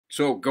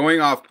So going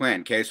off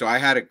plan, okay. So I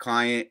had a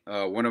client,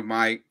 one of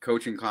my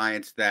coaching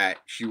clients, that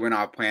she went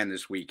off plan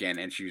this weekend,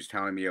 and she was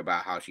telling me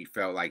about how she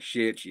felt like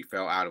shit. She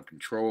felt out of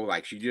control,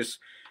 like she just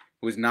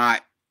was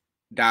not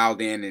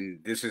dialed in.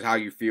 And this is how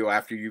you feel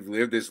after you've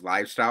lived this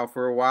lifestyle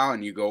for a while,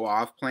 and you go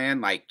off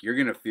plan. Like you're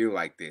gonna feel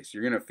like this.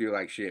 You're gonna feel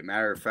like shit.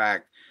 Matter of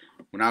fact,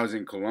 when I was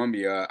in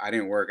Colombia, I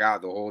didn't work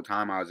out the whole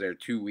time. I was there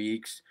 2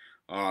 weeks.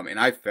 And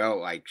I felt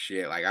like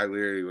shit. Like I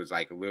literally was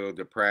like a little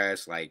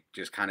depressed, like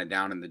just kind of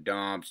down in the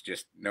dumps,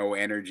 just no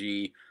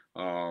energy.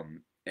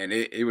 And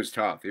it was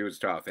tough. It was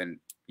tough. And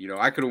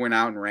I could have went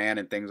out and ran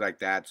and things like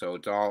that. So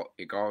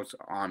it goes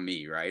on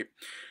me, right?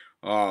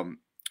 Um,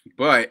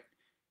 but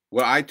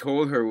what I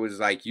told her was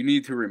like, you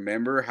need to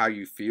remember how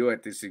you feel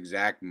at this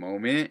exact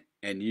moment,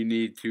 and you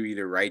need to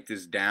either write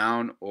this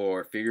down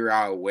or figure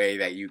out a way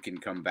that you can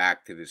come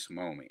back to this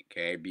moment,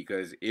 okay?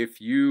 Because if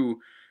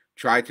you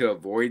try to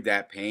avoid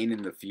that pain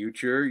in the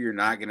future, you're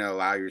not going to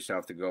allow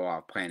yourself to go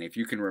off plan. If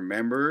you can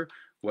remember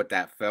what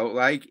that felt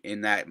like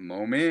in that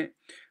moment,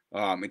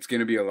 it's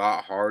going to be a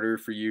lot harder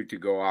for you to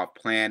go off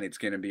plan. It's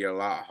going to be a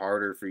lot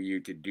harder for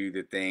you to do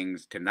the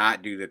things, to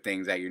not do the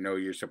things that you know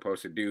you're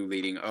supposed to do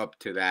leading up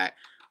to that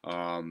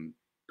um,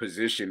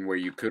 position where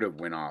you could have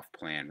went off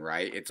plan,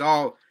 right? It's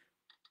all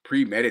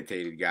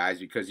premeditated, guys,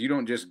 because you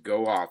don't just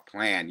go off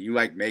plan. You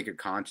like make a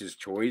conscious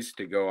choice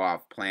to go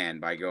off plan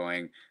by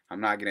going,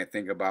 I'm not going to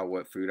think about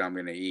what food I'm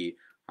going to eat.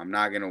 I'm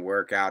not going to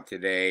work out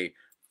today.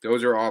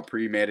 Those are all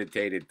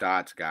premeditated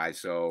thoughts, guys.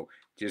 So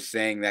just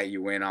saying that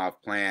you went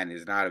off plan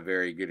is not a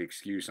very good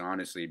excuse,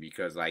 honestly,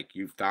 because like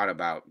you've thought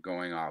about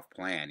going off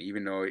plan,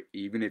 even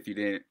if you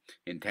didn't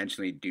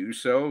intentionally do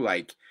so,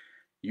 like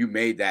you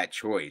made that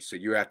choice. So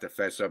you have to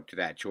fess up to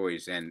that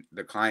choice. And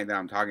the client that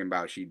I'm talking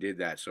about, she did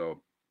that.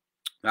 So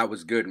that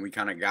was good, and we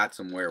kind of got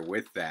somewhere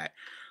with that.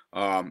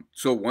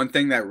 So one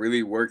thing that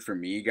really worked for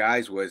me,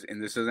 guys, was,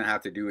 and this doesn't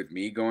have to do with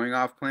me going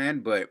off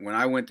plan, but when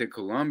I went to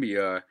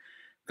Colombia,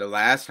 the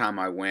last time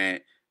I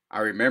went,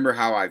 I remember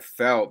how I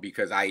felt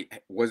because I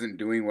wasn't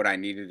doing what I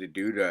needed to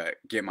do to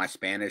get my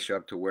Spanish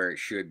up to where it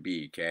should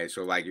be. Okay,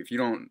 so like if you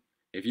don't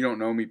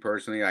know me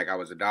personally, like I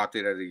was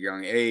adopted at a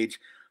young age.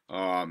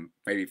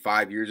 Maybe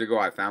 5 years ago,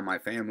 I found my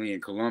family in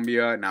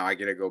Colombia. Now I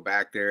get to go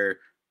back there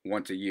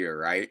once a year,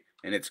 right?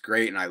 And it's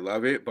great and I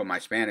love it, but my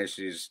Spanish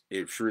is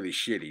it's really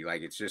shitty.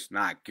 Like it's just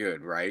not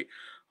good, right?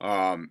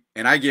 And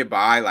I get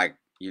by like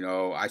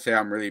I say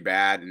I'm really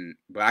bad,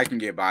 but I can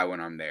get by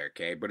when I'm there,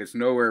 okay? But it's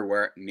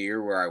nowhere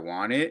near where I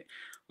want it.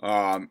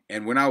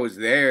 And when I was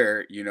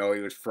there,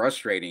 it was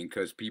frustrating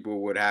because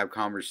people would have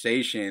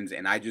conversations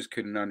and I just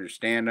couldn't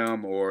understand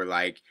them, or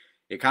like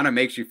it kind of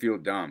makes you feel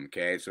dumb,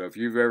 okay? So if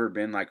you've ever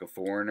been like a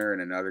foreigner in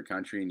another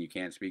country and you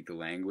can't speak the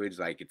language,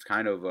 like it's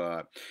kind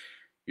of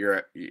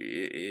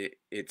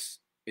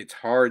it's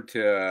hard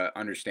to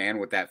understand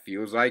what that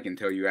feels like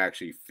until you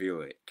actually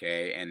feel it,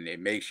 okay? And it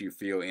makes you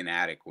feel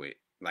inadequate,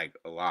 like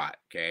a lot,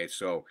 okay?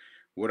 So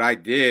what I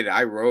did,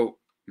 I wrote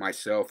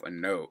myself a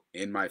note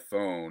in my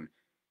phone,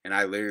 and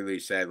I literally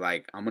said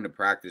like I'm gonna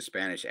practice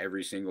Spanish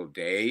every single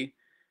day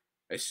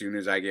as soon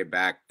as I get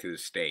back to the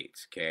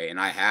States, okay? And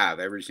I have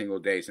every single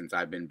day since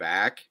I've been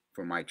back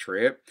from my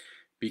trip,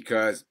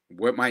 because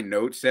what my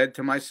note said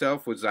to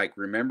myself was like,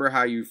 remember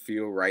how you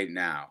feel right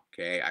now,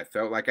 okay? I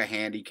felt like a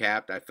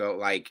handicapped. I felt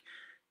like,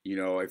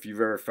 if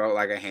you've ever felt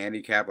like a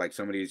handicap, like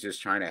somebody's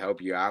just trying to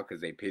help you out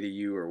because they pity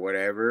you or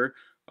whatever.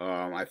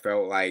 I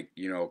felt like,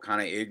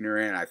 kind of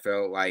ignorant. I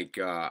felt like,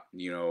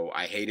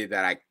 I hated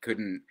that I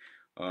couldn't,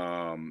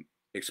 um,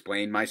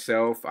 explain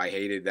myself. I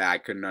hated that I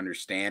couldn't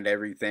understand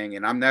everything.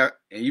 And I'm not,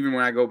 even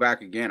when I go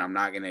back again, I'm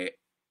not going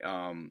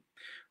to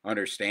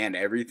understand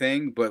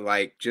everything. But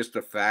like just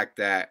the fact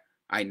that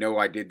I know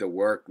I did the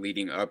work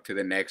leading up to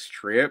the next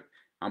trip,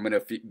 I'm going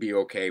to be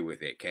okay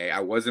with it. Okay. I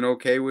wasn't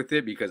okay with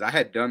it because I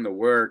had done the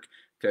work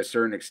to a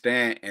certain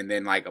extent. And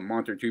then like a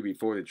month or two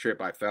before the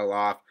trip, I fell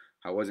off.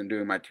 I wasn't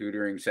doing my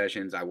tutoring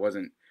sessions. I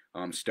wasn't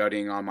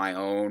studying on my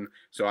own.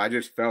 So I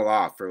just fell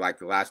off for like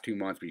the last 2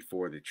 months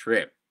before the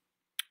trip.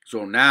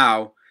 So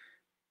now,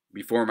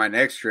 before my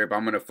next trip,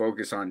 I'm going to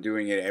focus on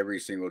doing it every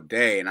single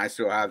day. And I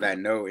still have that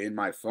note in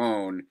my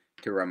phone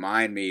to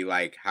remind me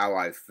like how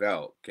I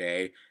felt,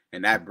 okay?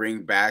 And that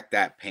brings back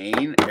that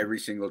pain every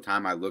single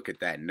time I look at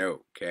that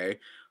note, okay?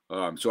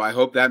 So I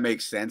hope that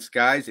makes sense,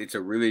 guys. It's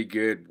a really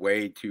good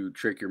way to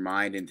trick your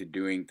mind into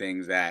doing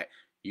things that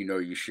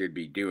you should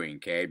be doing,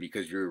 okay?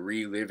 Because you're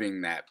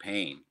reliving that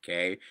pain,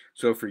 okay?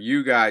 So for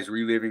you guys,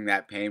 reliving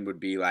that pain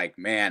would be like,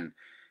 man,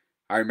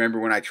 I remember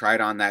when I tried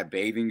on that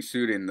bathing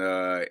suit in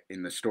the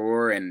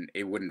store and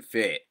it wouldn't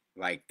fit.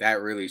 Like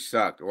that really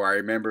sucked. Or I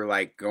remember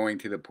like going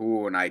to the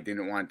pool and I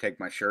didn't want to take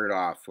my shirt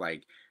off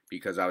like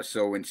because I was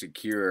so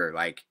insecure.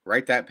 Like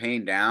write that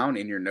pain down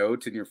in your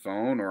notes in your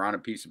phone or on a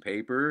piece of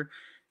paper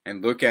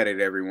and look at it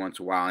every once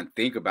in a while and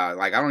think about it.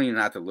 Like I don't even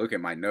have to look at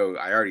my note.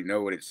 I already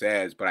know what it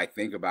says, but I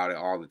think about it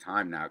all the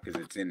time now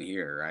because it's in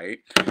here, right?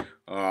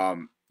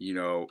 Um, you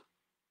know,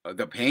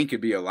 the pain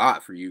could be a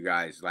lot for you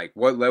guys. Like,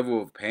 what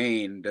level of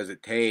pain does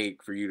it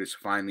take for you to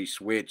finally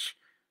switch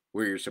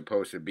where you're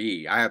supposed to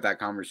be. I have that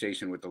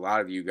conversation with a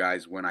lot of you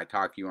guys when I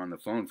talk to you on the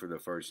phone for the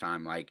first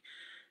time. Like,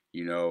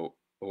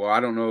 well, I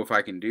don't know if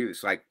I can do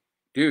this. Like,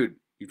 dude,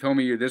 you told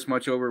me you're this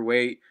much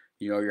overweight.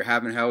 You're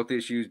having health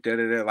issues. Da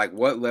da da. Like,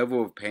 what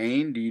level of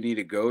pain do you need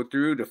to go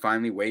through to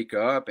finally wake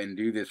up and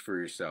do this for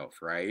yourself,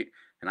 right?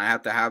 And I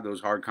have to have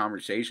those hard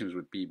conversations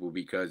with people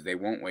because they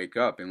won't wake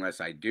up unless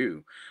I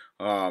do.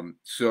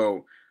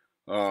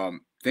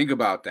 Think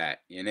about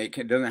that. And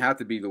doesn't have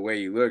to be the way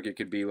you look. It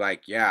could be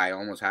like, yeah, I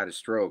almost had a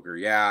stroke, or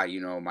yeah,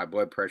 my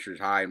blood pressure's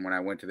high, and when I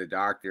went to the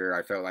doctor,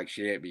 I felt like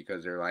shit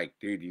because they're like,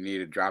 dude, you need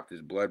to drop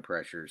this blood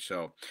pressure.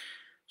 So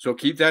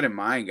keep that in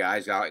mind,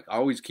 guys.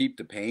 Always keep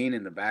the pain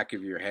in the back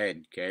of your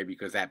head, okay?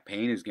 Because that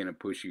pain is gonna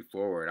push you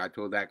forward. I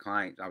told that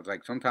client, I was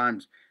like,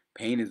 sometimes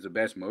pain is the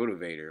best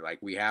motivator. Like,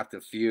 we have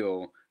to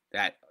feel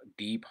that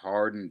deep,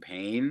 hardened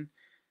pain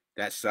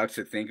that sucks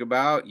to think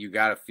about. You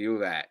got to feel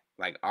that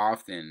like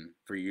often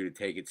for you to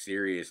take it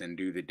serious and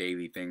do the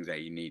daily things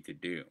that you need to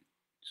do.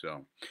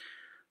 So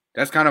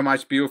that's kind of my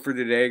spiel for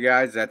today,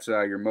 guys. That's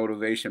your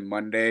Motivation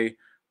Monday.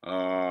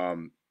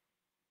 Um,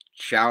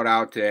 Shout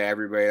out to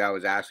everybody that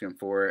was asking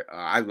for it.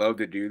 I love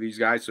to do these,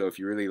 guys. So if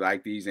you really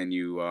like these and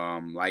you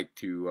like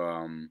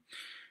to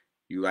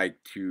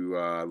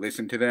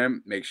listen to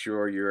them, make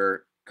sure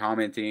you're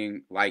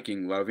commenting,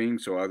 liking, loving,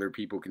 so other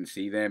people can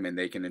see them and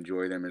they can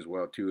enjoy them as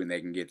well too, and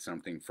they can get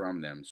something from them.